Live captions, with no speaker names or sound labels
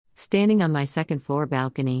Standing on my second floor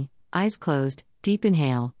balcony, eyes closed, deep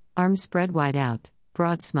inhale, arms spread wide out,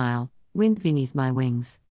 broad smile, wind beneath my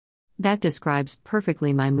wings. That describes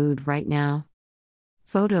perfectly my mood right now.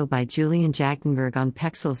 Photo by Julian Jachtenberg on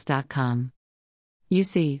Pexels.com. You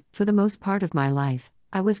see, for the most part of my life,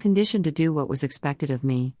 I was conditioned to do what was expected of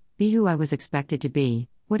me, be who I was expected to be,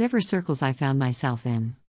 whatever circles I found myself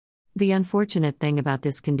in. The unfortunate thing about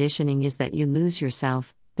this conditioning is that you lose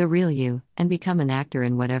yourself, the real you, and become an actor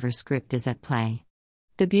in whatever script is at play.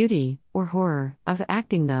 The beauty, or horror, of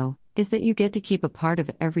acting, though, is that you get to keep a part of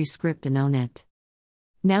every script and own it.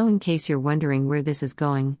 Now, in case you're wondering where this is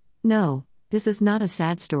going, no, this is not a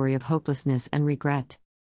sad story of hopelessness and regret.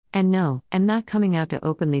 And no, I'm not coming out to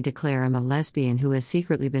openly declare I'm a lesbian who has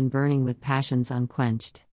secretly been burning with passions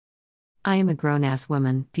unquenched. I am a grown-ass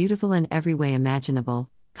woman, beautiful in every way imaginable,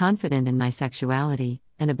 confident in my sexuality,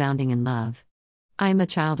 and abounding in love. I am a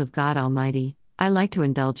child of God Almighty, I like to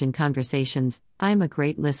indulge in conversations, I am a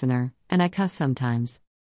great listener, and I cuss sometimes.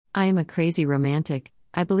 I am a crazy romantic,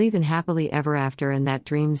 I believe in happily ever after and that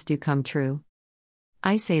dreams do come true.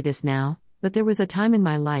 I say this now, but there was a time in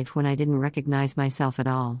my life when I didn't recognize myself at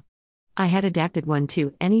all. I had adapted one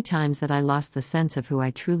too many times that I lost the sense of who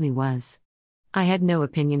I truly was. I had no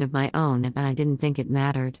opinion of my own and I didn't think it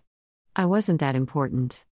mattered. I wasn't that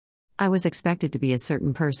important. I was expected to be a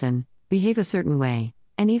certain person, behave a certain way,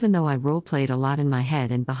 and even though I role-played a lot in my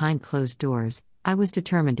head and behind closed doors, I was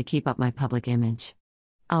determined to keep up my public image.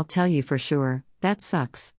 I'll tell you for sure, that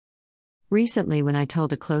sucks. Recently, when I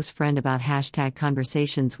told a close friend about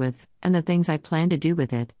 #conversations with, and the things I plan to do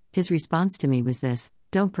with it, his response to me was this: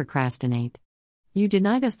 don't procrastinate. You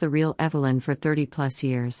denied us the real Evelyn for 30+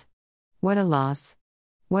 years. What a loss.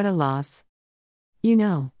 What a loss. You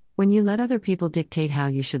know, when you let other people dictate how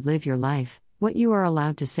you should live your life, what you are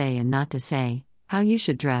allowed to say and not to say, how you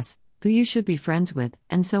should dress, who you should be friends with,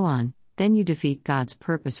 and so on, then you defeat God's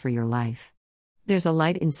purpose for your life. There's a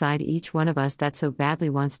light inside each one of us that so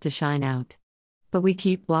badly wants to shine out. But we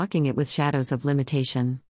keep blocking it with shadows of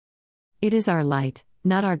limitation. It is our light,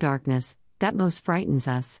 not our darkness, that most frightens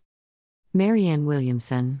us. Marianne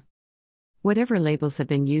Williamson. Whatever labels have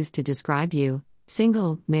been used to describe you,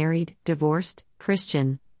 single, married, divorced,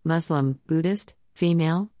 Christian, Muslim, Buddhist,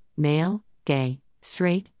 female, male, gay,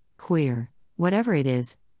 straight, queer, whatever it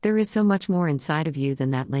is, there is so much more inside of you than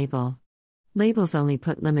that label. Labels only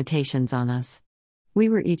put limitations on us. We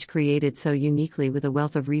were each created so uniquely with a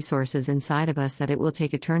wealth of resources inside of us that it will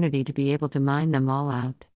take eternity to be able to mine them all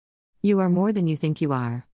out. You are more than you think you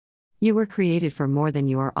are. You were created for more than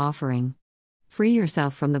you are offering. Free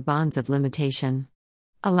yourself from the bonds of limitation.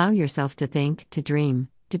 Allow yourself to think, to dream,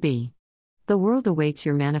 to be. The world awaits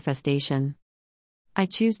your manifestation. I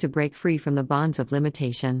choose to break free from the bonds of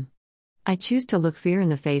limitation. I choose to look fear in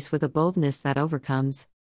the face with a boldness that overcomes.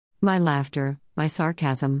 My laughter, my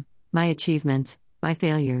sarcasm, my achievements, my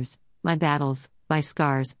failures, my battles, my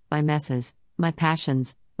scars, my messes, my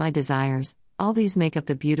passions, my desires, all these make up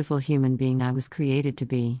the beautiful human being I was created to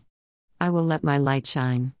be. I will let my light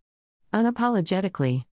shine. Unapologetically.